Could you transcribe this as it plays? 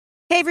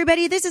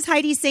everybody. This is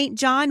Heidi St.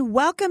 John.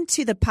 Welcome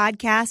to the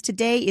podcast.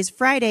 Today is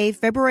Friday,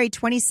 February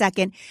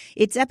 22nd.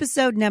 It's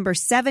episode number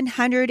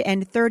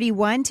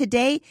 731.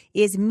 Today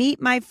is Meet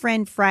My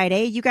Friend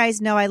Friday. You guys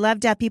know I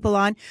love to have people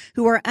on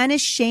who are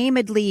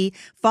unashamedly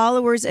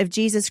followers of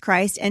Jesus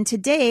Christ. And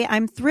today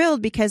I'm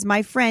thrilled because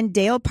my friend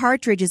Dale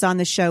Partridge is on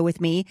the show with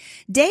me.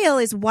 Dale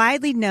is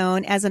widely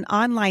known as an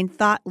online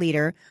thought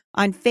leader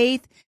on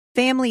faith,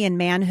 family, and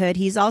manhood.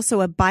 He's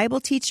also a Bible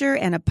teacher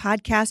and a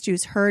podcast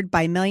who's heard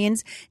by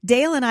millions.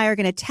 Dale and I are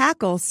going to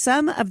tackle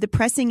some of the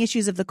pressing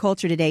issues of the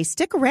culture today.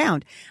 Stick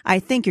around. I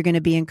think you're going to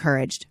be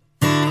encouraged.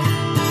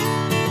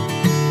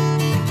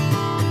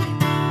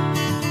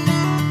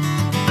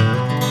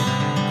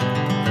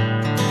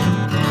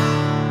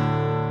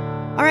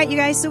 All right, you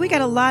guys, so we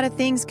got a lot of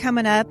things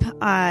coming up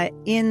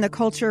in the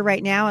culture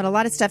right now and a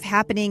lot of stuff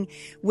happening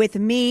with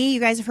me.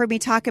 You guys have heard me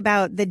talk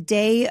about the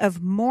day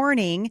of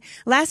mourning.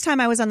 Last time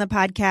I was on the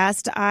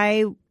podcast,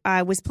 I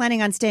was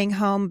planning on staying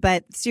home,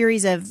 but a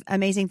series of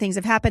amazing things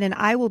have happened, and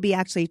I will be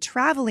actually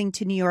traveling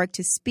to New York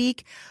to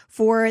speak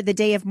for the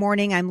day of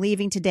mourning. I'm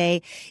leaving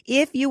today.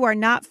 If you are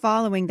not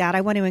following that,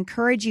 I want to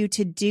encourage you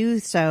to do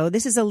so.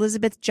 This is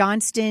Elizabeth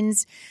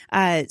Johnston's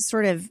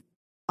sort of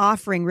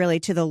offering really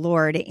to the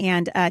Lord.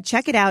 And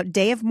check it out,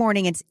 Day of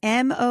Mourning. It's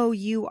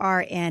MOURNING,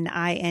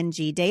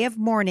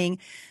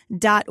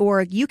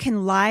 dayofmourning.org. You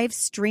can live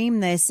stream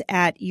this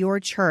at your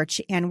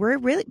church. And we're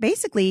really,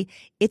 basically,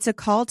 it's a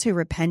call to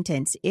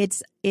repentance.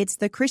 It's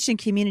the Christian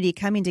community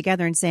coming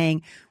together and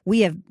saying, we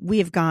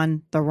have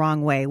gone the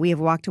wrong way. We have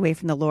walked away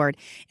from the Lord,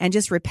 and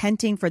just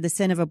repenting for the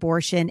sin of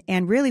abortion.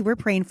 And really, we're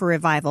praying for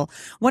revival.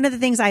 One of the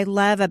things I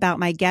love about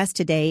my guest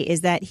today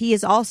is that he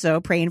is also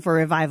praying for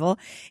revival.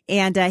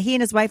 And he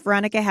and his wife,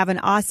 Veronica, have an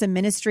awesome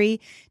ministry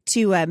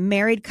to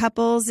married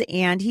couples.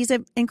 And he's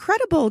an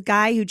incredible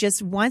guy who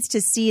just wants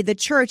to see the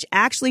church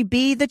actually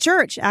be the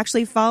church,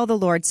 actually follow the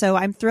Lord. So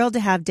I'm thrilled to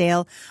have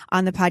Dale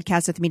on the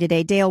podcast with me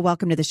today. Dale,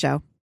 welcome to the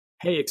show.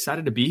 Hey,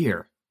 excited to be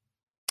here.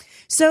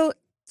 So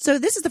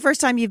this is the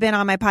first time you've been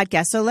on my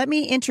podcast. So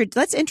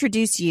let's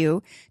introduce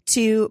you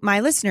to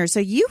my listeners.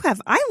 So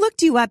I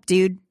looked you up,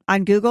 dude,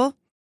 on Google,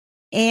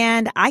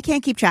 and I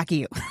can't keep track of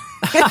you.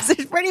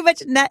 there's pretty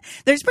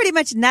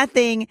much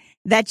nothing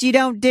that you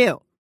don't do.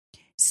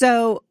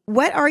 So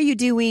what are you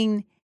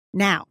doing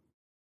now?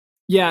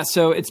 Yeah,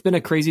 so it's been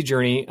a crazy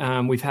journey.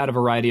 We've had a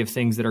variety of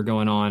things that are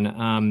going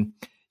on.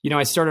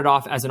 I started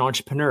off as an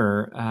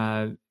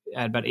entrepreneur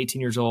at about 18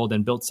 years old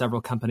and built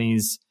several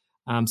companies.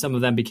 Some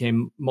of them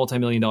became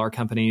multi-million-dollar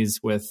companies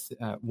with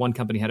one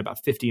company had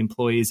about 50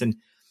 employees. And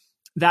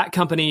that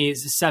company,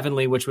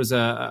 Sevenly, which was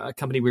a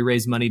company we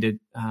raised money to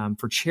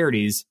for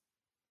charities,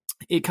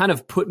 it kind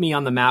of put me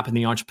on the map in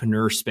the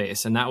entrepreneur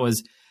space. And that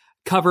was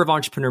cover of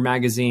Entrepreneur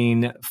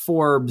Magazine,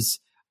 Forbes.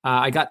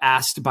 I got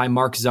asked by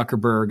Mark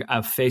Zuckerberg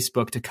of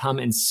Facebook to come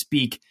and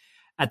speak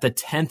at the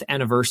 10th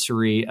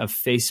anniversary of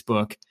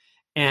Facebook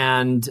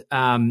and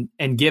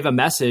give a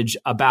message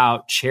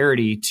about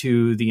charity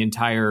to the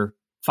entire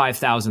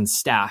 5,000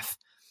 staff.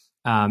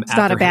 It's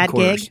not a bad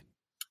gig.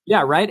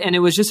 Yeah, right. And it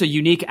was just a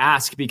unique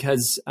ask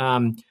because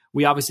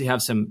we obviously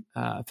have some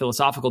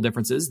philosophical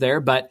differences there,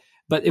 but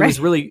it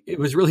was really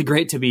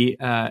great to be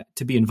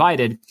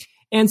invited.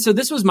 And so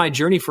this was my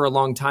journey for a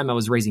long time. I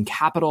was raising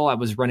capital. I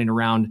was running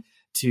around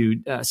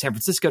to San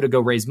Francisco to go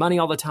raise money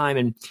all the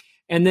time,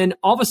 and then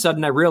all of a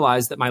sudden I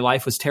realized that my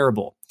life was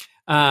terrible.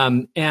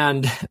 And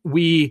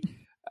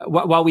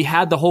while we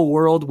had the whole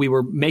world, we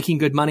were making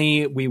good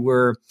money. We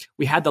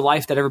had the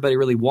life that everybody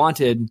really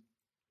wanted.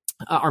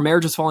 Our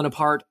marriage was falling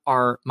apart.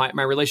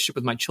 My relationship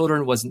with my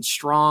children wasn't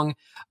strong.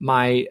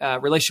 My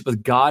relationship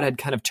with God had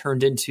kind of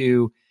turned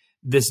into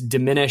this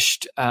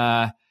diminished.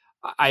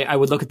 I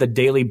would look at the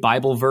daily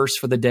Bible verse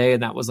for the day,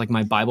 and that was like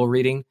my Bible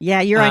reading.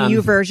 Yeah, you're on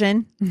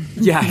YouVersion.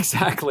 Yeah,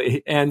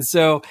 exactly. And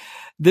so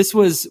this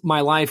was my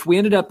life. We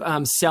ended up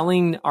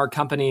selling our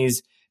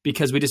companies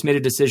because we just made a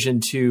decision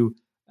to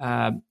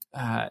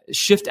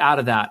shift out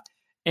of that.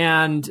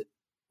 And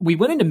we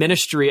went into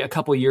ministry a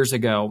couple of years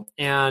ago,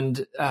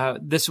 and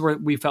this is where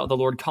we felt the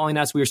Lord calling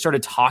us. We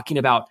started talking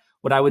about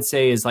what I would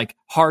say is like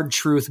hard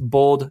truth,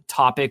 bold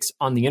topics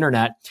on the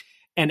internet.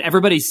 And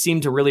everybody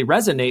seemed to really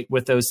resonate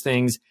with those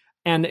things.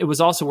 And it was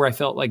also where I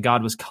felt like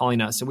God was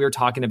calling us. So we were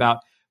talking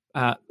about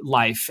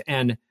life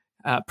and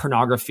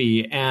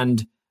pornography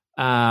and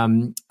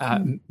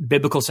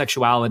biblical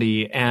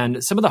sexuality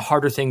and some of the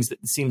harder things that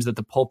it seems that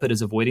the pulpit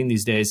is avoiding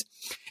these days.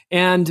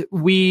 And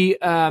we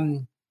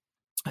started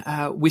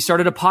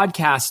a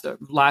podcast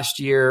last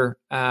year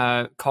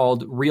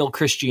called Real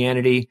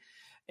Christianity.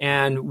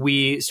 And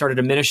we started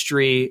a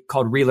ministry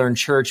called Relearn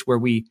Church, where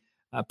we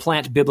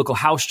plant biblical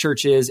house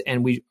churches,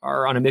 and we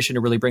are on a mission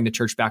to really bring the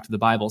church back to the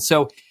Bible.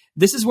 So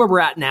this is where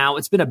we're at now.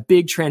 It's been a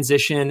big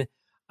transition.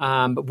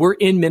 But we're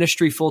in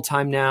ministry full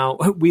time now.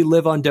 We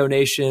live on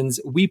donations.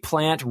 We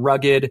plant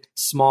rugged,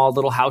 small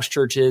little house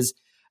churches.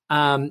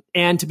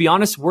 And to be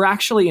honest, we're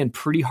actually in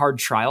pretty hard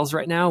trials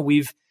right now.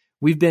 We've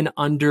been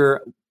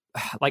under,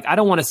 like, I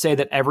don't want to say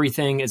that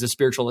everything is a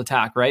spiritual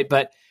attack, right?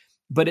 But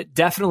but it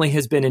definitely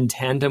has been in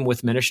tandem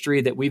with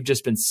ministry that we've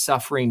just been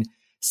suffering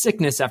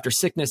sickness after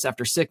sickness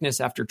after sickness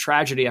after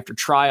tragedy after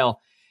trial.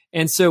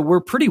 And so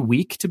we're pretty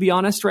weak, to be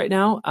honest, right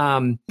now.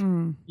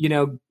 You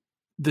know,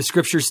 the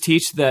scriptures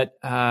teach that,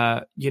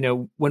 you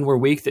know, when we're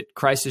weak, that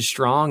Christ is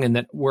strong, and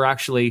that we're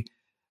actually,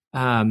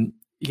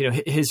 you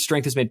know, his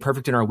strength is made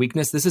perfect in our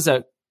weakness. This is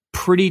a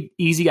pretty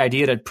easy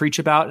idea to preach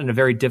about and a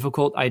very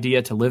difficult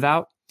idea to live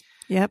out.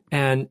 Yep.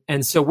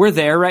 And so we're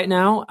there right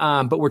now,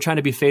 but we're trying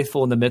to be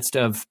faithful in the midst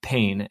of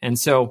pain. And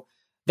so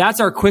that's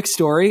our quick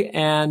story.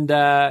 And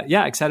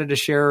yeah, excited to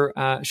share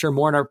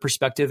more on our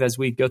perspective as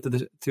we go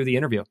through the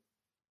interview.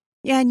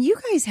 Yeah, and you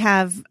guys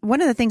have,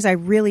 one of the things I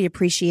really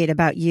appreciate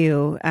about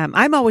you,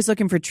 I'm always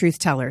looking for truth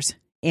tellers,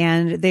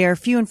 and they are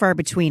few and far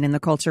between in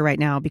the culture right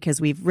now, because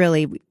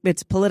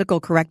it's political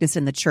correctness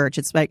in the church.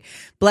 It's like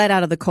bled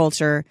out of the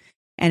culture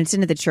and it's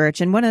into the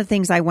church. And one of the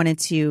things I wanted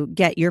to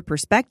get your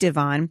perspective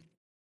on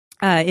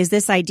is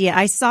this idea.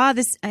 I saw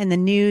this in the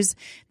news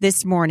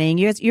this morning.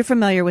 You're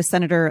familiar with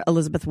Senator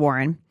Elizabeth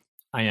Warren.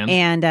 I am.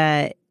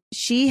 And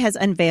she has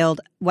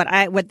unveiled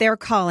what they're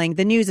calling,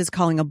 the news is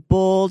calling, a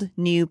bold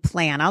new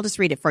plan. I'll just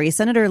read it for you.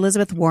 Senator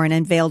Elizabeth Warren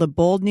unveiled a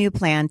bold new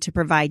plan to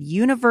provide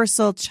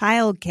universal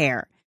child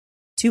care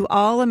to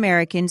all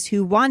Americans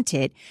who want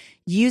it,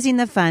 using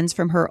the funds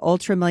from her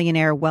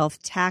ultra-millionaire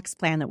wealth tax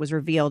plan that was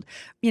revealed,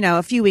 you know,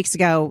 a few weeks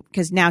ago,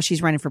 because now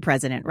she's running for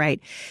president, right?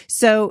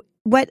 So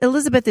what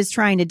Elizabeth is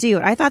trying to do,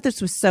 I thought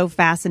this was so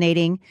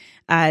fascinating,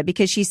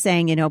 because she's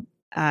saying, you know,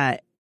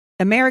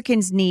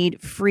 Americans need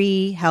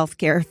free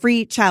healthcare,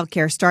 free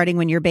childcare starting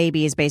when your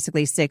baby is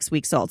basically 6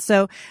 weeks old.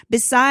 So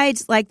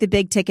besides like the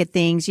big ticket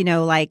things, you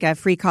know, like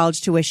free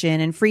college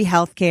tuition and free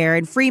healthcare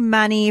and free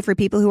money for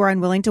people who are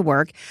unwilling to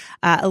work,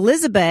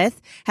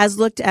 Elizabeth has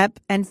looked up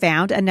and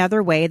found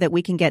another way that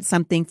we can get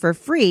something for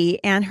free.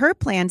 And her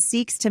plan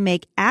seeks to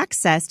make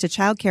access to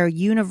childcare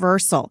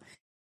universal.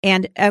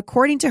 And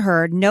according to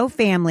her, no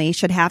family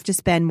should have to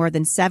spend more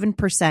than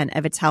 7%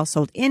 of its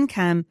household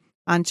income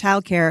on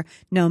childcare,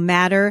 no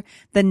matter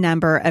the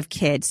number of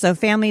kids. So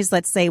families,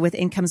 let's say with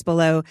incomes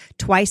below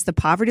twice the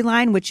poverty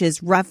line, which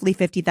is roughly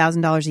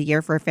 $50,000 a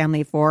year for a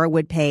family of four,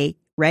 would pay,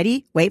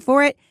 ready, wait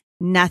for it,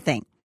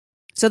 nothing.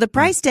 So the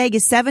price tag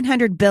is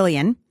 $700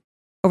 billion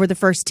over the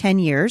first 10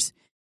 years.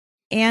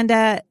 And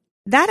that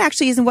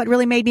actually isn't what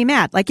really made me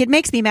mad. Like, it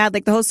makes me mad.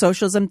 Like, the whole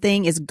socialism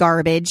thing is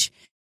garbage.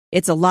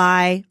 It's a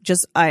lie.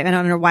 Just, I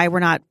don't know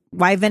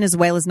why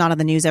Venezuela's not on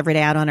the news every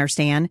day. I don't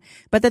understand.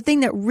 But the thing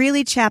that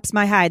really chaps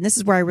my hide, and this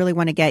is where I really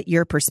want to get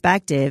your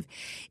perspective,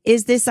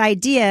 is this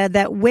idea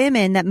that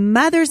women, that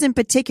mothers in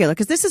particular,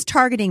 because this is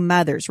targeting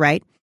mothers,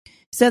 right?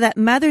 So that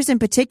mothers in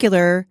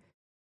particular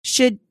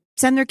should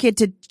send their kid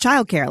to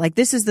childcare. Like,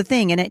 this is the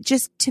thing. And it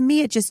just, to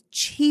me, it just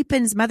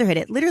cheapens motherhood.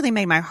 It literally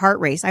made my heart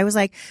race. I was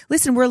like,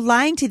 listen, we're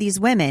lying to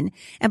these women.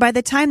 And by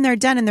the time they're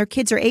done and their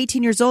kids are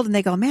 18 years old and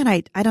they go, man,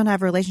 I don't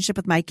have a relationship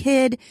with my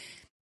kid.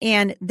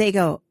 And they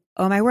go,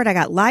 oh my word, I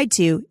got lied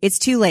to. It's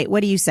too late. What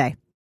do you say?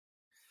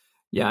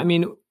 Yeah, I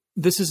mean,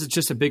 this is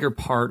just a bigger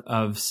part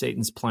of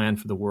Satan's plan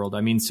for the world.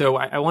 I mean, so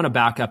I want to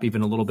back up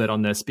even a little bit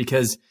on this,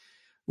 because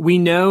we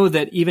know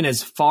that even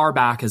as far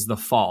back as the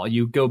fall,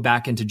 you go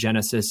back into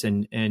Genesis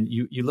and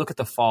you look at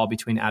the fall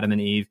between Adam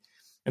and Eve,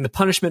 and the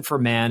punishment for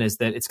man is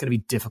that it's going to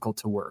be difficult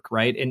to work,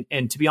 right?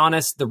 And to be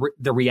honest,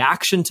 the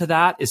reaction to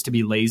that is to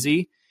be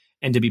lazy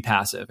and to be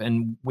passive.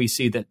 And we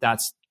see that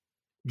that's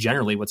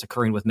generally what's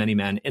occurring with many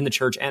men in the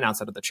church and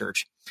outside of the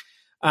church.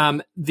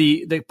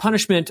 The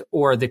punishment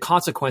or the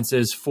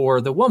consequences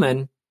for the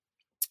woman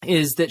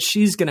is that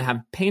she's going to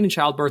have pain in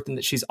childbirth, and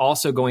that she's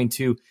also going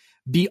to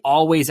be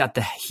always at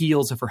the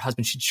heels of her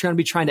husband. She's trying to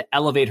be trying to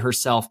elevate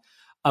herself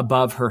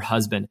above her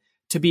husband,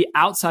 to be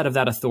outside of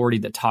that authority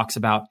that talks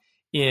about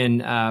in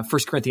 1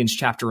 Corinthians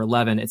chapter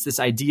 11. It's this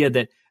idea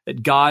that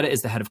God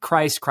is the head of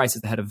Christ, Christ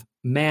is the head of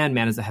man,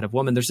 man is the head of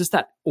woman. There's just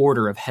that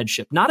order of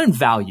headship, not in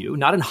value,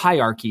 not in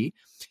hierarchy.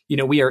 You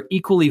know, we are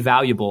equally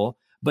valuable,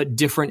 but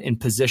different in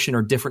position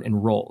or different in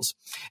roles.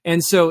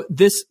 And so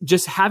this,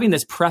 just having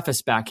this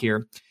preface back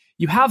here,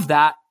 you have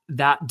that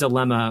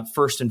dilemma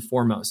first and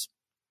foremost.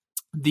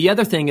 The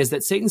other thing is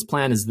that Satan's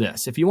plan is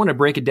this. If you want to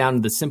break it down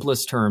in the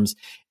simplest terms,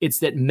 it's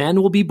that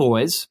men will be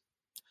boys,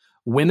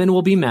 women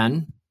will be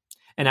men,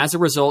 and as a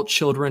result,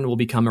 children will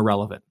become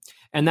irrelevant.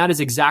 And that is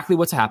exactly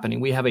what's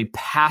happening. We have a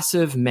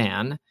passive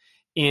man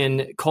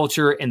in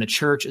culture, in the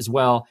church as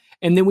well.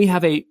 And then we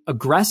have a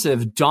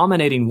aggressive,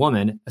 dominating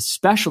woman,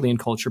 especially in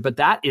culture, but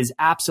that is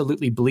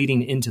absolutely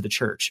bleeding into the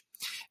church.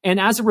 And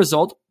as a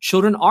result,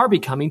 children are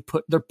becoming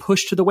they're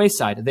pushed to the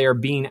wayside. They are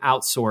being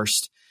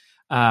outsourced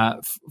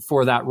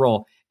for that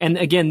role. And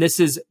again, this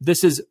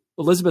is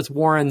Elizabeth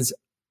Warren's,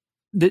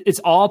 it's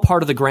all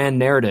part of the grand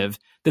narrative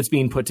that's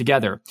being put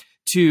together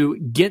to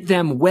get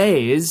them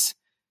ways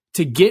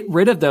to get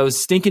rid of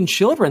those stinking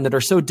children that are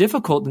so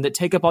difficult and that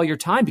take up all your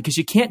time, because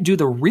you can't do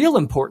the real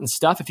important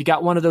stuff if you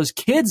got one of those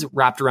kids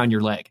wrapped around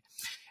your leg.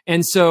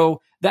 And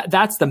so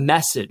that's the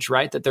message,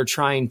 right? That they're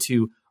trying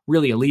to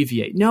really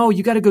alleviate. No,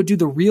 you got to go do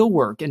the real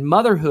work. And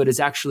motherhood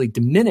is actually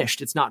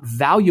diminished. It's not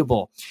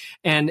valuable.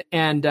 And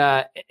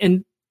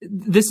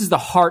this is the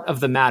heart of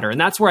the matter. And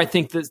that's where I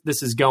think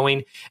this is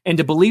going. And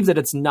to believe that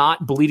it's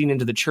not bleeding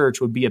into the church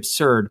would be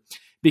absurd,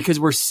 because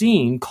we're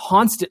seeing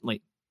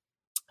constantly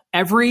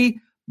every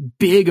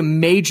big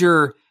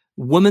major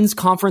women's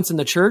conference in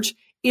the church.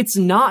 It's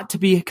not to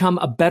become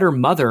a better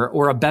mother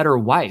or a better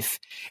wife.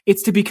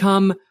 It's to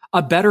become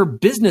a better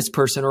business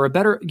person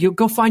or you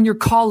go find your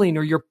calling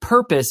or your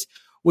purpose,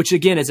 which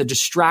again is a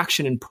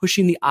distraction and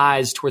pushing the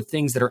eyes toward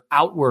things that are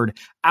outward,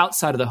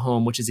 outside of the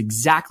home, which is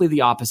exactly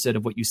the opposite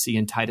of what you see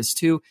in Titus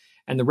 2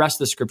 and the rest of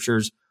the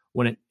scriptures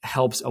when it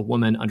helps a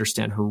woman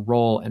understand her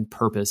role and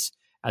purpose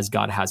as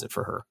God has it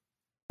for her.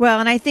 Well,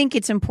 and I think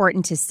it's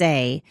important to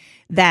say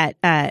that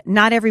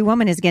not every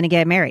woman is going to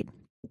get married,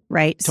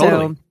 right?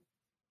 Totally.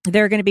 So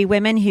there are going to be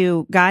women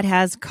who God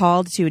has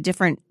called to a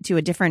different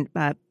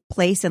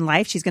place in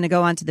life. She's going to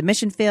go on to the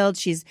mission field.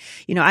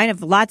 I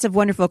have lots of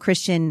wonderful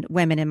Christian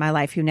women in my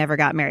life who never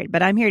got married,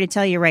 but I'm here to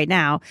tell you right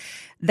now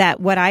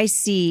that what I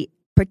see,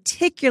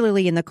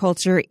 particularly in the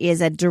culture, is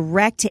a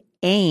direct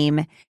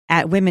aim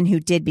at women who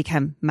did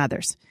become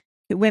mothers,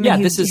 who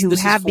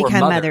have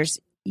become mothers.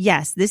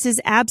 Yes, this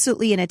is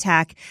absolutely an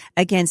attack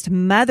against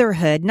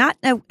motherhood, not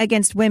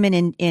against women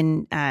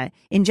in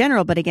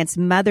general, but against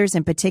mothers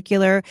in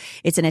particular.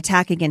 It's an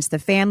attack against the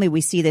family.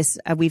 We see this.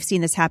 We've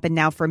seen this happen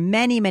now for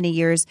many, many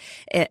years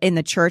in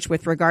the church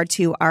with regard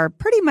to our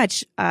pretty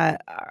much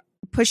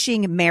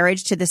pushing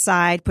marriage to the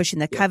side, pushing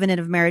the covenant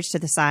of marriage to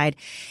the side,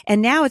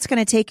 and now it's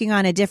kind of taking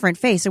on a different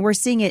face, and we're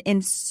seeing it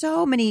in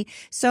so many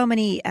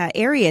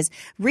areas.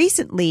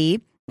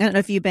 Recently, I don't know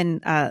if you've been.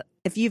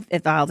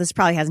 This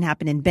probably hasn't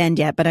happened in Bend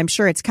yet, but I'm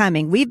sure it's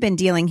coming. We've been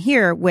dealing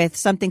here with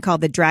something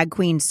called the Drag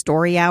Queen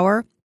Story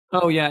Hour.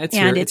 Oh yeah, it's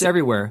here. It's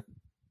everywhere.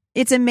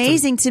 It's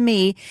amazing to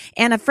me.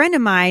 And a friend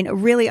of mine, a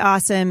really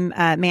awesome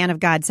man of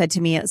God, said to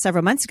me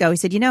several months ago, he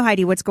said,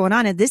 Heidi, what's going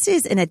on? And this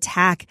is an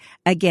attack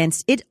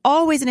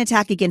always an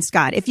attack against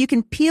God. If you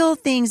can peel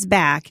things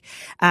back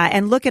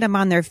and look at them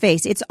on their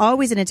face, it's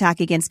always an attack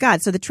against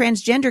God. So the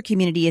transgender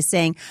community is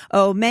saying,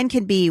 oh, men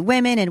can be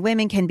women and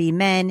women can be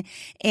men.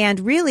 And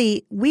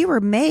really, we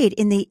were made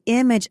in the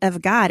image of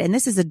God. And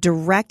this is a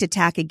direct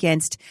attack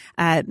against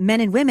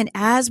men and women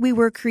as we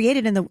were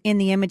created in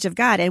the image of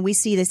God. And we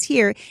see this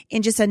here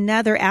in just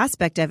another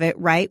aspect of it,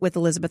 right, with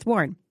Elizabeth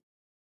Warren.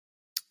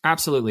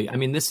 Absolutely. I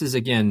mean, this is,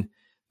 again,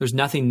 there's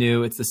nothing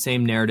new. It's the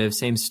same narrative,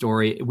 same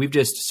story. We've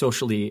just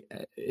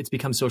it's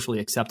become socially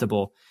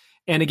acceptable.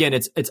 And again,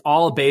 it's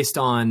all based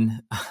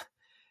on,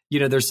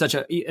 there's such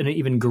an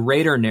even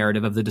greater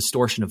narrative of the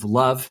distortion of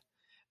love.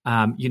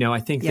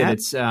 I think that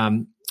it's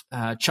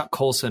Chuck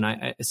Colson.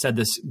 I said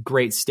this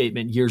great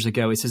statement years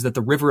ago. He says that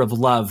the river of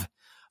love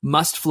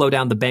must flow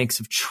down the banks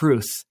of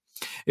truth.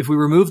 If we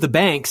remove the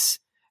banks,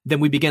 then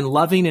we begin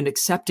loving and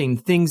accepting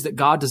things that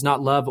God does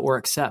not love or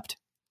accept.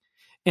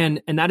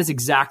 And that is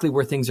exactly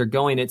where things are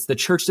going. It's the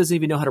church doesn't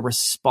even know how to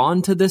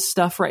respond to this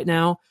stuff right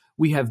now.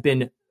 We have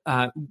been,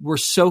 we're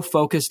so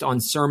focused on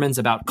sermons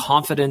about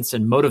confidence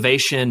and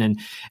motivation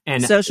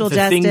and social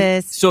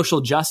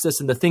justice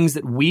and the things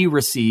that we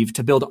receive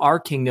to build our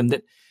kingdom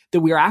that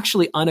we are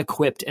actually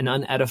unequipped and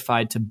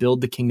unedified to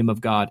build the kingdom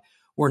of God.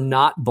 We're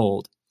not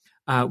bold.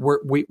 I don't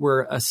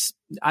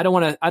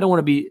want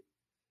to be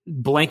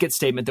blanket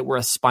statement that we're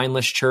a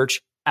spineless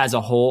church as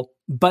a whole,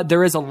 but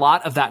there is a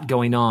lot of that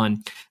going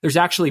on. There's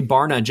actually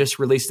Barna just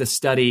released a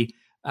study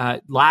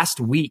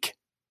last week,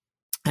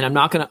 and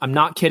I'm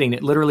not kidding.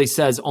 It literally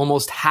says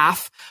almost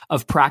half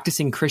of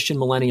practicing Christian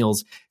millennials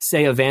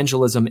say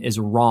evangelism is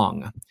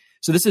wrong.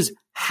 So this is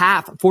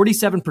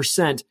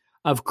 47%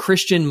 of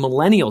Christian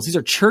millennials. These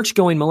are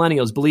church-going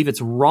millennials believe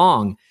it's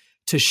wrong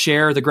to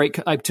share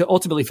to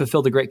ultimately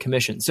fulfill the Great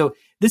Commission. So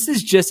this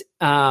is just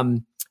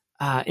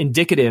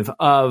indicative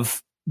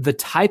of the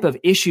type of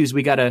issues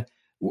we got to,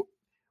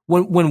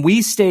 when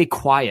we stay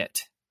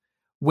quiet,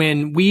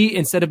 when we,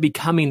 instead of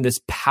becoming this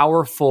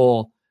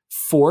powerful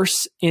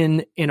force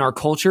in our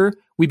culture,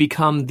 we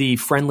become the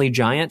friendly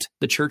giant,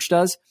 the church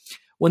does.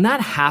 When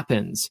that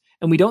happens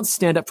and we don't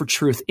stand up for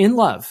truth in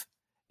love,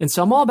 and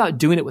so I'm all about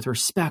doing it with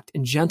respect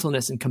and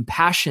gentleness and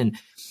compassion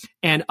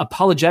and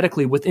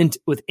apologetically with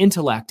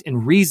intellect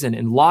and reason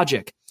and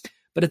logic.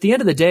 But at the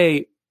end of the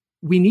day,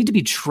 we need to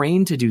be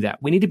trained to do that.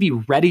 We need to be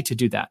ready to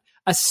do that,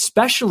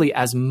 especially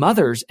as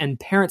mothers and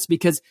parents,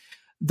 because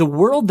the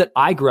world that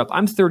I grew up,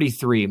 I'm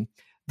 33,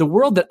 the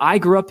world that I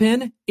grew up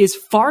in is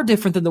far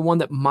different than the one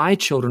that my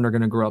children are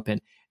going to grow up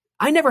in.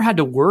 I never had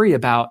to worry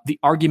about the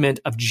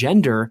argument of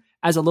gender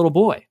as a little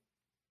boy.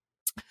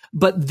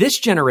 But this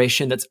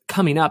generation that's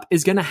coming up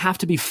is going to have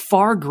to be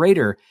far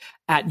greater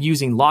at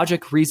using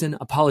logic, reason,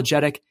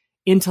 apologetic,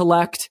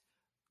 intellect,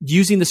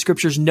 using the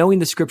scriptures, knowing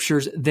the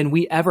scriptures than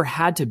we ever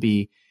had to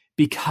be,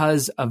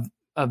 because of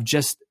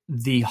just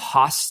the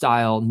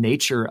hostile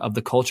nature of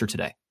the culture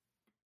today.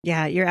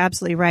 Yeah, you're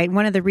absolutely right.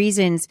 One of the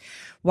reasons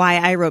why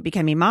I wrote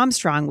Becoming Mom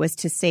Strong was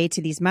to say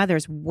to these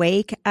mothers,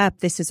 wake up.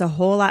 This is a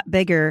whole lot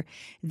bigger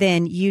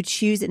than you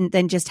choose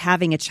than just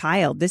having a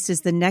child. This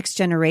is the next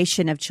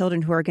generation of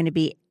children who are going to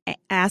be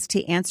asked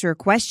to answer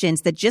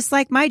questions that, just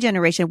like my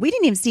generation, we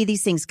didn't even see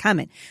these things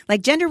coming.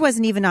 Like gender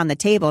wasn't even on the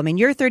table. I mean,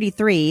 you're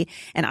 33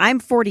 and I'm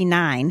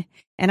 49.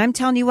 And I'm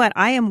telling you what,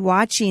 I am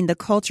watching the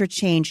culture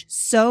change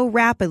so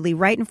rapidly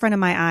right in front of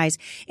my eyes.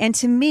 And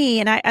to me,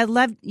 and I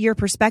love your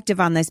perspective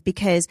on this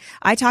because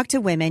I talk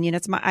to women,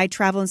 I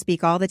travel and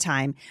speak all the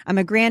time. I'm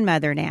a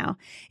grandmother now.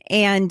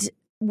 And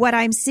what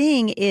I'm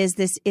seeing is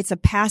it's a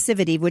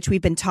passivity, which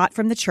we've been taught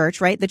from the church,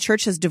 right? The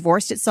church has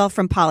divorced itself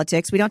from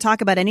politics. We don't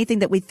talk about anything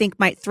that we think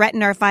might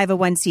threaten our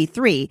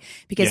 501c3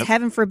 because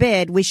heaven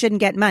forbid we shouldn't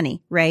get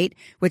money, right?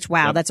 Which,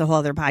 wow, that's a whole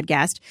other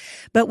podcast.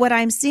 But what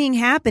I'm seeing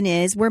happen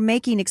is we're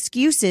making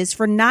excuses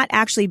for not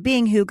actually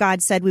being who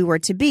God said we were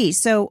to be.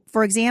 So,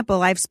 for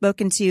example, I've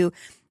spoken to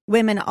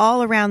women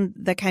all around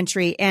the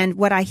country, and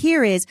what I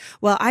hear is,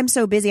 well, I'm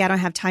so busy, I don't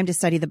have time to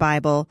study the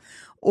Bible.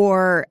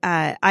 Or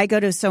I go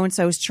to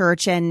so-and-so's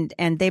church and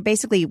they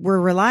basically, we're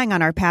relying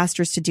on our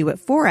pastors to do it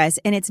for us.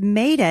 And it's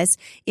made us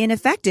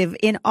ineffective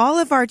in all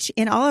of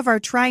our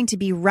trying to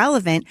be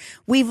relevant.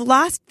 We've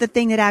lost the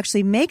thing that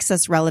actually makes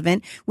us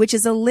relevant, which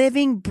is a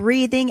living,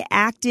 breathing,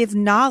 active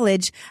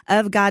knowledge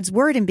of God's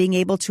word and being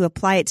able to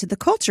apply it to the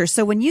culture.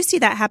 So when you see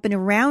that happen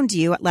around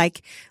you,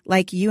 like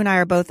you and I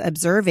are both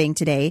observing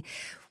today,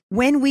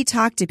 when we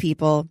talk to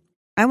people,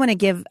 I want to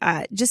give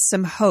just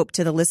some hope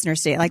to the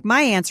listeners today. Like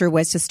my answer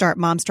was to start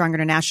Mom Strong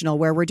International,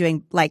 where we're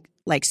doing like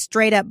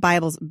straight up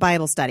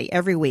Bible study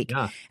every week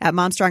at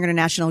Mom Strong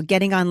International,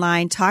 getting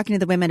online, talking to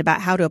the women about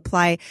how to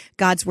apply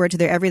God's word to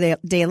their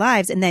everyday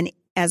lives. And then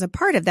as a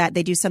part of that,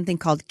 they do something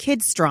called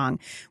Kids Strong,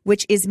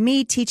 which is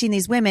me teaching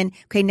these women,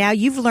 okay, now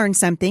you've learned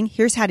something.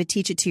 Here's how to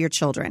teach it to your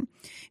children.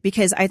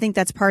 Because I think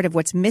that's part of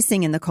what's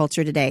missing in the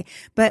culture today.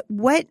 But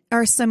what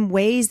are some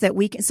ways that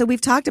we can, so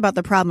we've talked about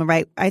the problem,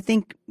 right? I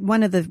think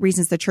one of the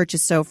reasons the church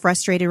is so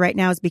frustrated right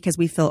now is because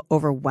we feel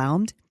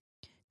overwhelmed.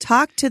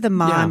 Talk to the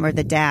mom or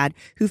the dad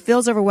who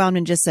feels overwhelmed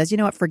and just says, you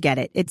know what, forget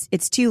it.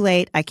 It's too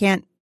late.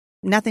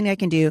 Nothing I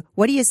can do.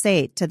 What do you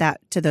say to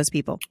those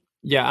people?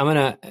 Yeah, I'm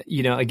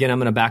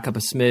going to back up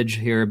a smidge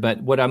here,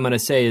 but what I'm going to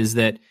say is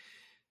that,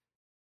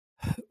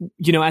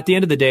 at the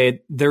end of the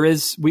day,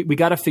 we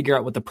got to figure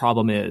out what the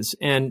problem is.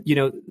 And,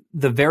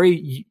 the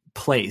very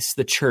place,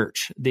 the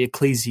church, the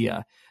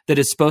ecclesia that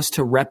is supposed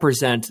to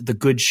represent the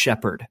good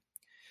shepherd,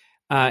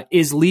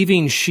 is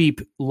leaving sheep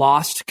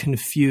lost,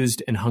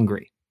 confused, and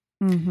hungry.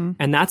 Mm-hmm.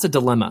 And that's a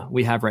dilemma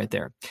we have right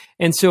there.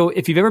 And so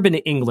if you've ever been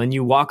to England,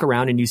 you walk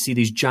around and you see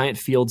these giant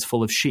fields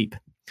full of sheep.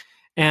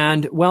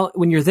 And well,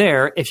 when you're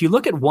there, if you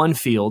look at one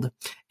field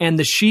and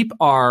the sheep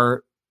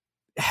are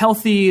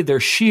healthy, they're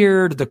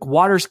sheared, the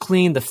water's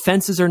clean, the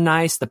fences are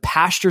nice, the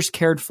pasture's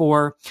cared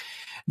for,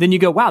 then you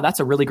go, wow, that's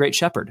a really great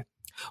shepherd.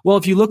 Well,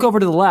 if you look over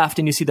to the left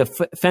and you see the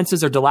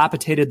fences are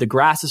dilapidated, the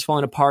grass is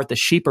falling apart, the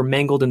sheep are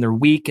mangled and they're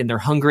weak and they're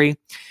hungry,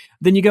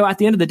 then you go, at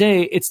the end of the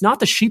day, it's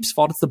not the sheep's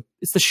fault,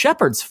 it's the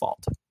shepherd's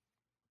fault.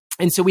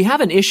 And so we have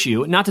an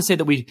issue, not to say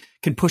that we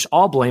can push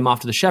all blame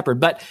off to the shepherd,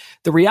 but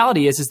the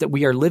reality is that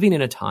we are living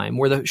in a time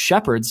where the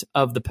shepherds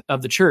of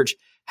the church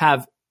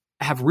have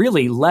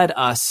really led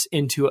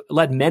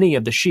many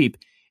of the sheep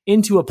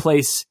into a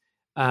place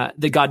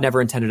that God never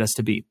intended us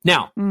to be.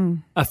 Now,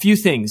 a few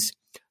things.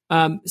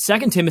 2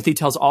 Timothy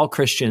tells all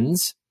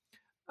Christians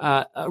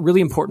a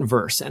really important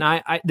verse,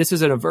 and this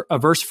is a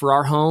verse for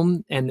our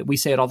home, and we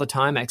say it all the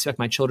time. I expect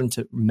my children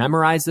to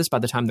memorize this by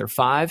the time they're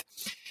 5.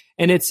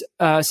 And it's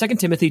 2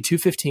 Timothy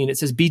 2:15. It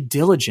says, "Be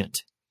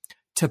diligent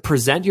to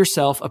present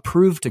yourself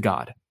approved to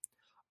God,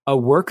 a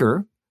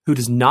worker who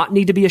does not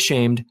need to be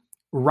ashamed,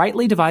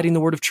 rightly dividing the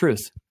word of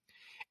truth."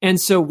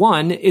 And so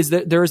one is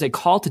that there is a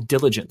call to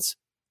diligence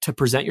to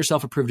present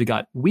yourself approved to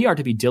God. We are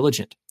to be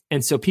diligent.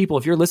 And so people,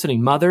 if you're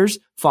listening, mothers,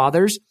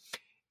 fathers,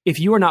 if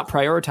you are not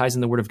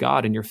prioritizing the word of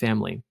God in your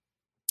family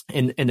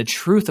and the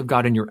truth of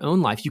God in your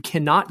own life, you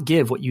cannot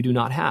give what you do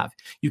not have.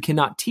 You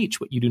cannot teach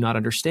what you do not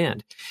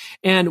understand.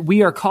 And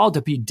we are called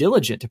to be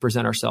diligent to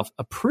present ourselves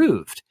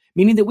approved,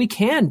 meaning that we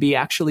can be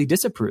actually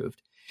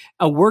disapproved.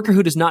 A worker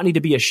who does not need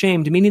to be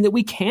ashamed, meaning that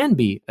we can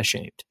be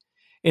ashamed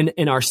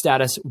in our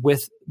status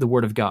with the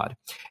word of God.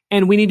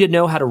 And we need to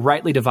know how to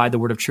rightly divide the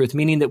word of truth,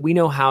 meaning that we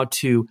know how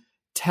to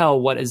tell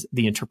what is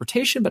the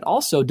interpretation, but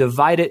also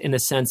divide it in the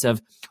sense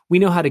of we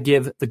know how to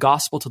give the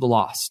gospel to the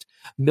lost,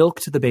 milk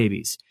to the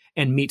babies,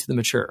 and meat to the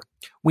mature.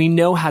 We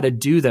know how to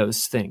do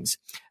those things.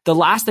 The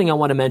last thing I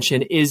want to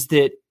mention is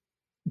that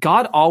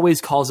God always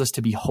calls us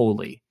to be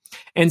holy.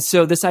 And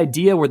so this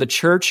idea where the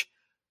church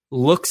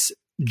looks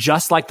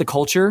just like the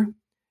culture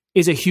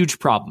is a huge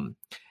problem.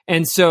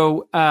 And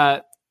so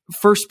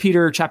 1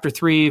 Peter chapter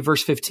 3,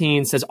 verse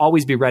 15 says,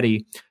 "Always be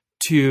ready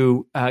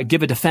to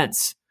give a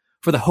defense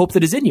for the hope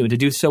that is in you, and to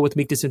do so with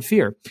meekness and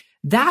fear."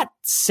 That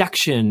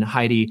section,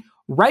 Heidi,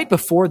 right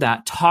before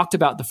that, talked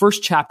about the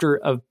first chapter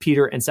of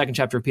Peter and second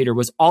chapter of Peter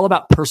was all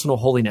about personal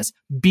holiness,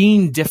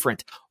 being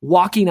different,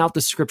 walking out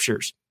the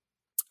scriptures.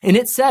 And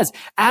it says,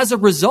 as a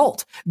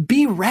result,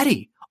 be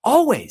ready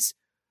always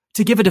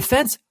to give a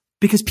defense,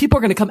 because people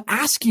are going to come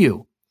ask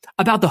you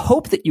about the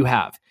hope that you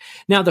have.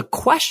 Now, the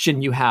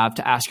question you have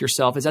to ask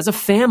yourself is, as a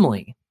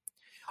family,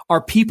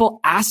 Are people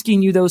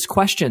asking you those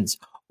questions?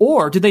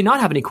 Or do they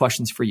not have any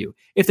questions for you?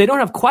 If they don't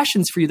have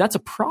questions for you, that's a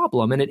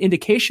problem and an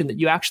indication that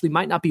you actually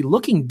might not be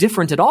looking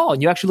different at all,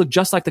 and you actually look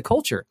just like the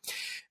culture.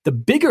 The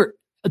bigger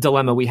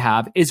dilemma we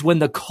have is when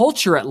the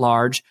culture at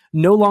large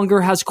no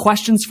longer has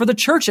questions for the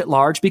church at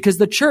large because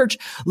the church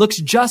looks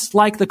just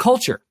like the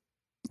culture.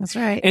 That's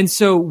right. And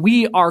so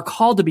we are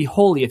called to be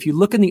holy. If you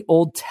look in the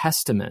Old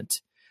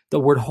Testament, the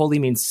word holy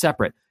means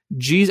separate.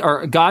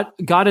 God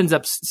ends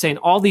up saying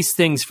all these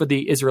things for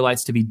the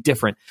Israelites to be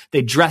different.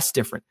 They dress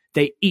different.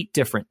 They eat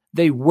different.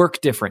 They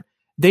work different.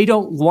 They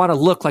don't want to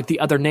look like the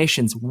other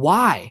nations.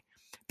 Why?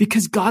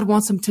 Because God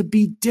wants them to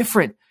be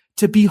different,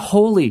 to be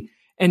holy.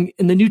 And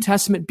in the New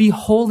Testament, be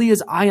holy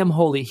as I am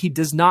holy. He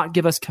does not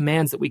give us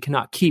commands that we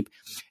cannot keep.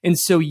 And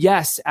so,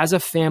 yes, as a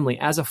family,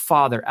 as a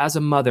father, as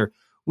a mother,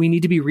 we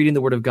need to be reading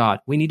the Word of God.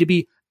 We need to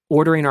be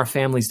ordering our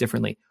families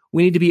differently.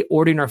 We need to be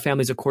ordering our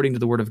families according to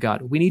the Word of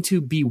God. We need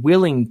to be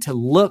willing to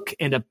look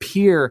and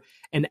appear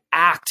and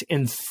act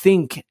and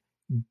think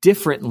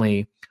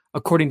differently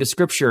according to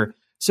Scripture,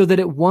 so that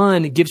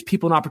it gives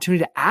people an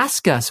opportunity to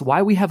ask us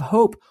why we have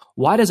hope.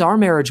 Why does our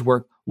marriage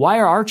work? Why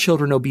are our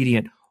children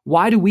obedient?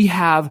 Why do we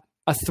have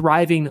a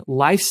thriving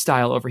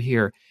lifestyle over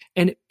here?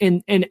 And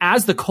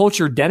as the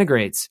culture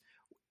denigrates,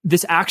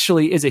 this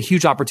actually is a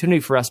huge opportunity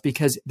for us,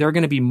 because there are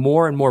going to be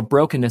more and more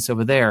brokenness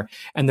over there,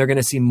 and they're going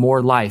to see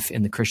more life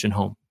in the Christian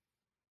home.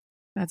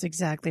 That's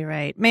exactly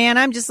right. Man,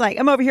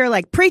 I'm over here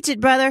like, preach it,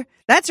 brother.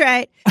 That's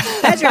right.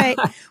 That's right.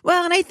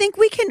 Well, and I think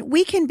we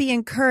can be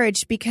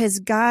encouraged because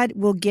God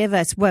will give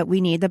us what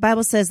we need. The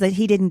Bible says that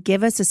He didn't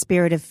give us a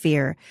spirit of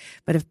fear,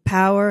 but of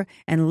power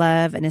and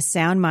love and a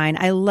sound mind.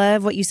 I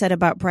love what you said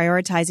about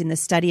prioritizing the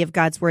study of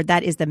God's Word.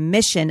 That is the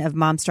mission of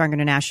Mom Strong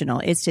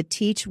International, is to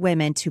teach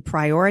women to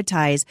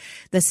prioritize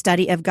the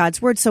study of God's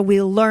Word. So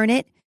we learn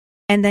it,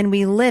 and then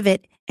we live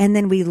it, and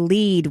then we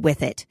lead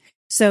with it.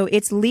 So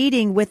it's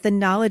leading with the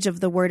knowledge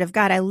of the Word of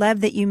God. I love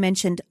that you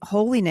mentioned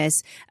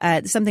holiness,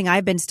 something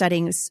I've been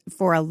studying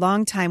for a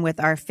long time with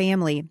our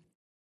family.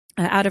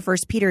 Out of 1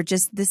 Peter,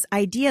 just this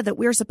idea that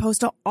we're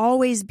supposed to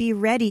always be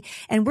ready.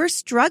 And we're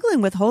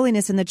struggling with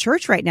holiness in the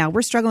church right now.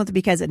 We're struggling with it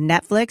because of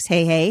Netflix.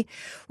 Hey.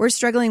 We're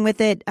struggling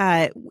with it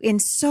in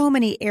so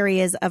many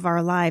areas of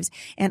our lives.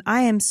 And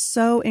I am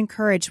so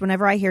encouraged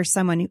whenever I hear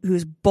someone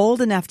who's bold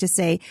enough to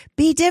say,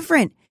 be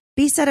different.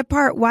 Be set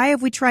apart. Why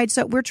have we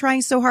we're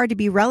trying so hard to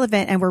be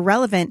relevant, and we're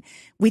relevant.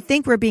 We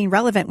think we're being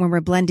relevant when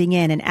we're blending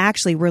in, and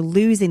actually we're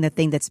losing the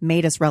thing that's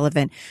made us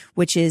relevant,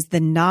 which is the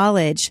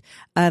knowledge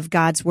of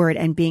God's Word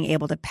and being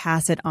able to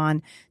pass it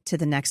on to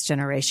the next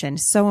generation.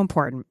 So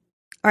important.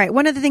 All right.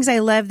 One of the things I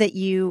love that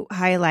you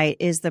highlight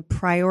is the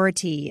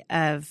priority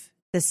of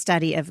the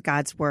study of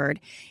God's Word.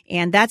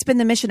 And that's been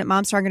the mission at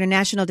Mom Strong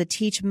International, to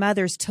teach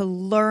mothers to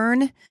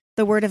learn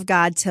the Word of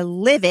God, to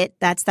live it.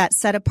 That's that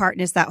set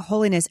apartness, that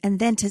holiness. And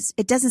then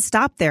it doesn't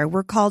stop there.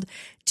 We're called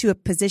to a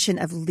position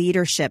of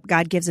leadership.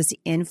 God gives us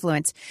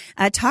influence.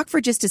 Talk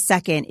for just a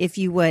second, if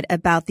you would,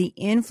 about the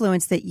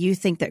influence that you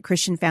think that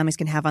Christian families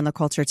can have on the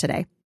culture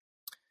today.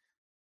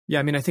 Yeah,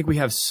 I mean, I think we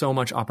have so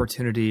much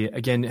opportunity.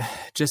 Again,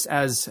 just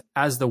as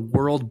the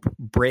world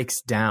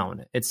breaks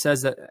down, it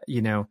says that,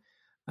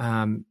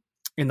 in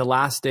the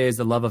last days,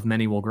 the love of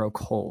many will grow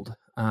cold.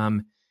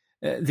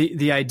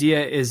 The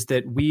idea is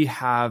that we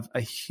have a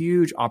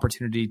huge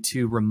opportunity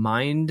to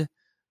remind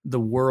the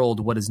world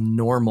what is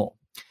normal.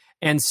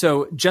 And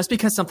so just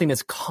because something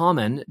is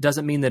common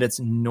doesn't mean that it's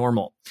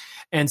normal.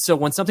 And so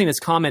when something is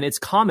common, it's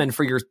common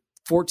for your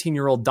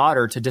 14-year-old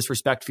daughter to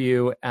disrespect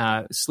you,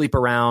 sleep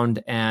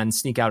around, and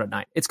sneak out at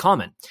night. It's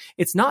common.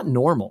 It's not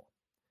normal.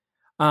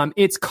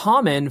 It's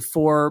common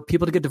for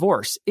people to get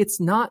divorced.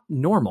 It's not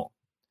normal.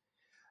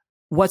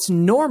 What's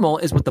normal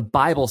is what the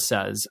Bible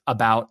says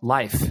about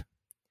life.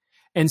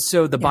 And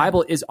so the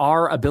Bible is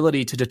our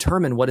ability to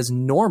determine what is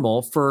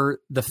normal for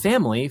the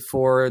family,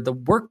 for the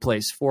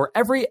workplace, for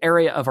every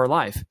area of our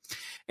life.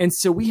 And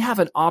so we have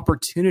an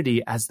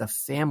opportunity as the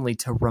family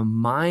to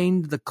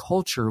remind the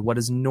culture what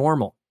is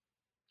normal.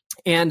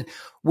 And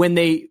when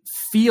they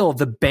feel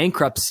the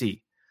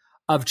bankruptcy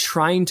of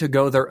trying to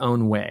go their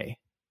own way,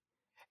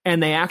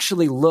 and they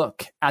actually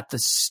look at the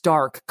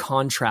stark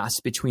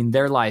contrast between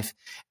their life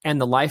and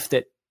the life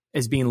that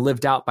is being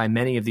lived out by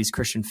many of these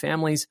Christian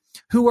families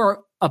who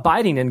are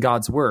abiding in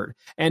God's Word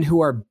and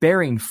who are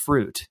bearing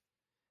fruit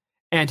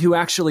and who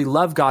actually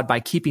love God by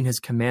keeping His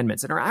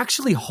commandments and are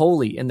actually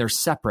holy and they're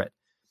separate.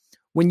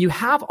 When you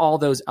have all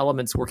those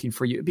elements working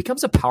for you, it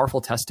becomes a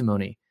powerful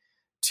testimony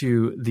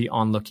to the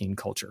onlooking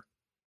culture.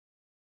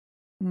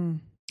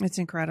 It's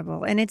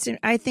incredible. And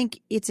I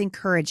think it's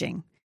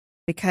encouraging,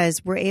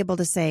 because we're able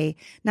to say,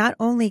 not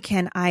only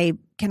can I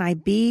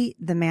be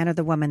the man or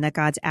the woman that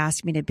God's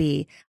asked me to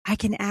be, I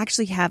can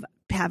actually have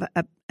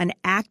an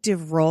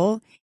active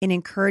role in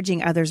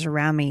encouraging others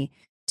around me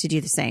to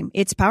do the same.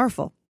 It's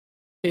powerful.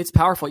 It's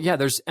powerful. Yeah,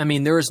 there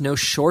is no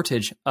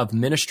shortage of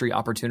ministry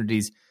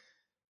opportunities.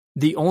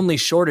 The only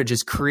shortage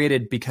is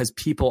created because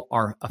people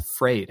are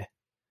afraid.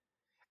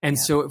 And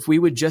so if we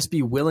would just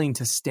be willing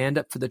to stand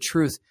up for the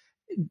truth,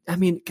 I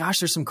mean, gosh,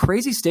 there's some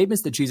crazy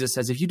statements that Jesus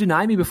says. If you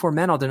deny me before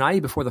men, I'll deny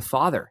you before the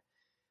Father.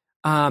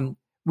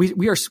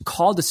 We are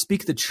called to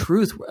speak the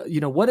truth.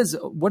 What is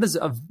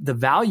of the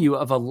value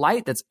of a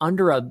light that's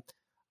under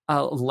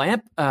a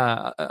lamp,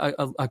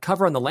 a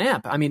cover on the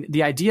lamp? I mean,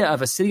 the idea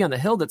of a city on the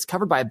hill that's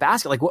covered by a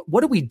basket. Like,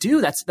 what do we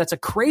do? That's a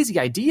crazy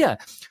idea.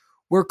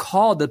 We're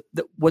called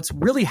what's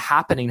really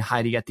happening,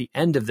 Heidi, at the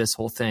end of this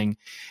whole thing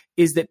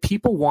is that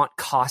people want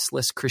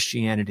costless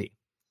Christianity.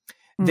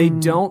 They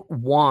don't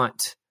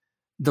want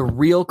the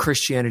real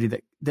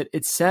Christianity that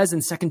it says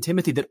in 2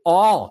 Timothy that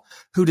all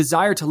who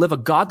desire to live a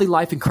godly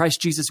life in Christ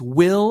Jesus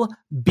will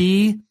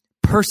be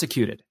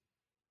persecuted.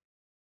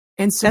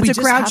 And so that's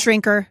a crowd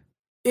shrinker.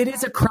 It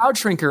is a crowd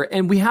shrinker.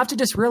 And we have to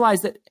just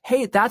realize that,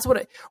 hey, that's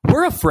what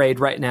we're afraid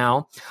right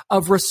now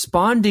of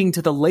responding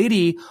to the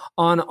lady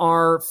on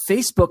our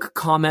Facebook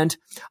comment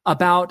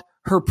about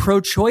her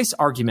pro-choice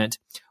argument,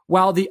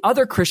 while the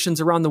other Christians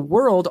around the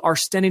world are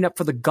standing up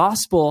for the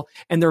gospel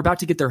and they're about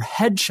to get their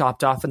head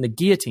chopped off in the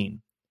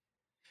guillotine.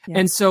 Yeah.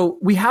 And so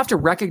we have to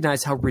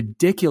recognize how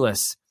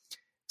ridiculous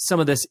some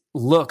of this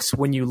looks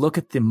when you look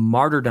at the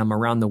martyrdom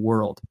around the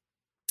world.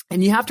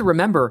 And you have to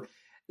remember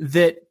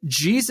that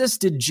Jesus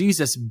did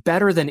Jesus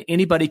better than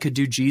anybody could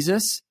do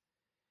Jesus.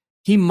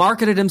 He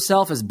marketed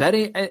himself as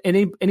better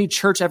any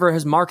church ever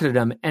has marketed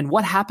him. And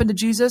what happened to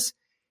Jesus?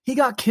 He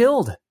got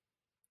killed.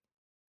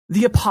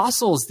 The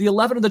apostles, the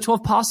 11 of the 12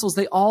 apostles,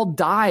 they all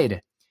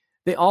died.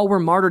 They all were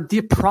martyred.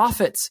 The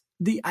prophets.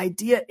 The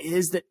idea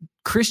is that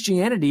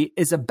Christianity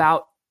is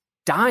about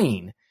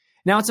dying.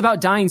 Now, it's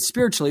about dying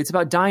spiritually. It's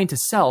about dying to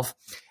self.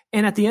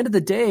 And at the end of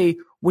the day,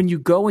 when you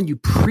go and you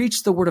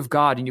preach the word of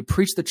God and you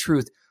preach the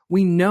truth,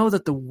 we know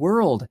that the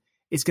world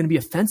is going to be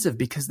offensive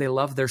because they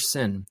love their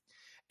sin.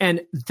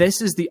 And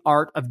this is the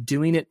art of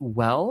doing it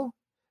well,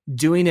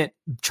 doing it,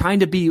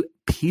 trying to be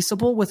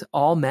peaceable with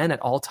all men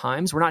at all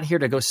times. We're not here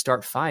to go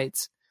start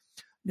fights.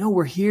 No,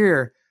 we're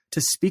here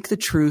to speak the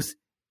truth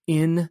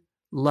in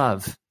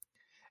love.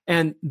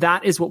 And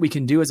that is what we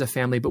can do as a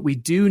family, but we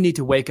do need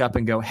to wake up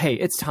and go, hey,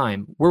 it's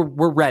time.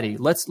 We're ready.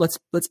 Let's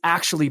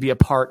actually be a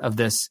part of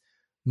this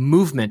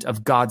movement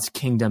of God's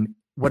kingdom,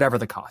 whatever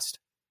the cost.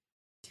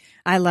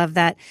 I love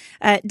that.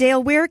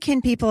 Dale, where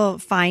can people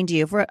find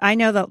you? I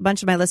know that a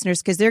bunch of my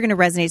listeners, because they're going to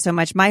resonate so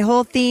much. My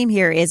whole theme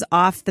here is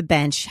off the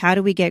bench. How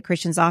do we get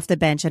Christians off the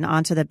bench and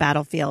onto the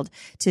battlefield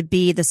to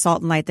be the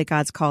salt and light that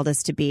God's called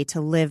us to be, to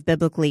live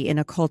biblically in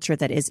a culture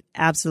that is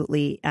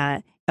absolutely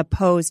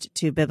opposed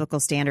to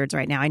biblical standards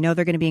right now? I know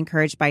they're going to be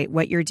encouraged by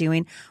what you're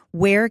doing.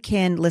 Where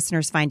can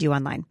listeners find you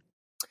online?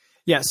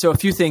 Yeah, so a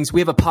few things.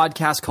 We have a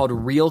podcast called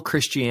Real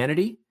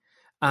Christianity.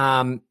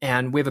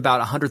 And we have about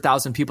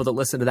 100,000 people that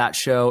listen to that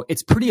show.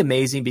 It's pretty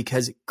amazing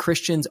because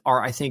Christians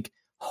are, I think,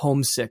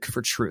 homesick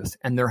for truth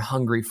and they're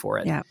hungry for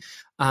it. Yeah.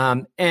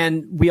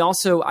 And we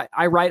also,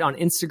 I write on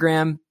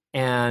Instagram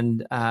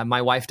and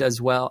my wife does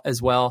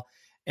as well.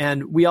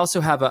 And we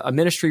also have a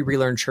ministry,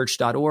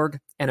 relearnchurch.org,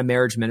 and a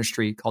marriage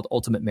ministry called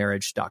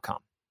ultimatemarriage.com.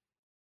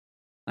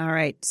 All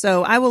right.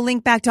 So I will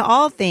link back to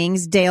all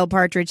things Dale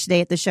Partridge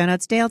today at the show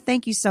notes. Dale,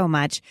 thank you so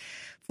much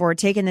for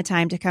taking the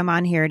time to come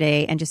on here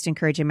today and just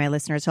encouraging my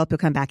listeners. Hope you'll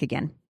come back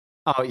again.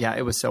 Oh, yeah.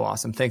 It was so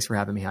awesome. Thanks for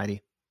having me,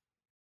 Heidi.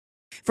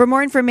 For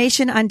more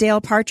information on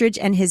Dale Partridge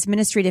and his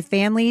ministry to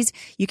families,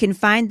 you can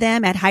find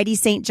them at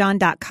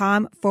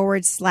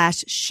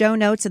HeidiSt.John.com/show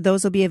notes. And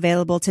those will be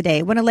available today.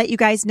 I want to let you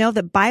guys know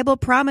that Bible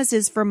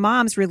Promises for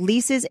Moms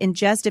releases in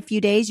just a few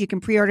days. You can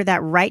pre-order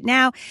that right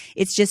now.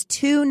 It's just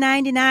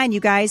 $2.99, you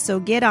guys, so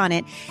get on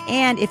it.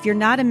 And if you're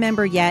not a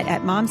member yet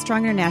at Mom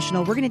Strong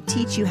International, we're going to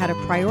teach you how to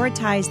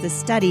prioritize the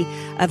study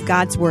of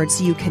God's Word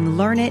so you can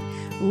learn it,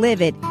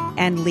 live it,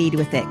 and lead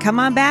with it. Come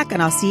on back,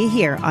 and I'll see you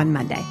here on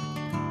Monday.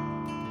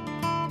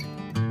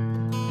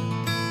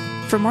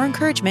 For more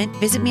encouragement,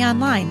 visit me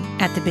online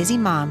at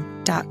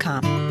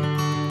thebusymom.com.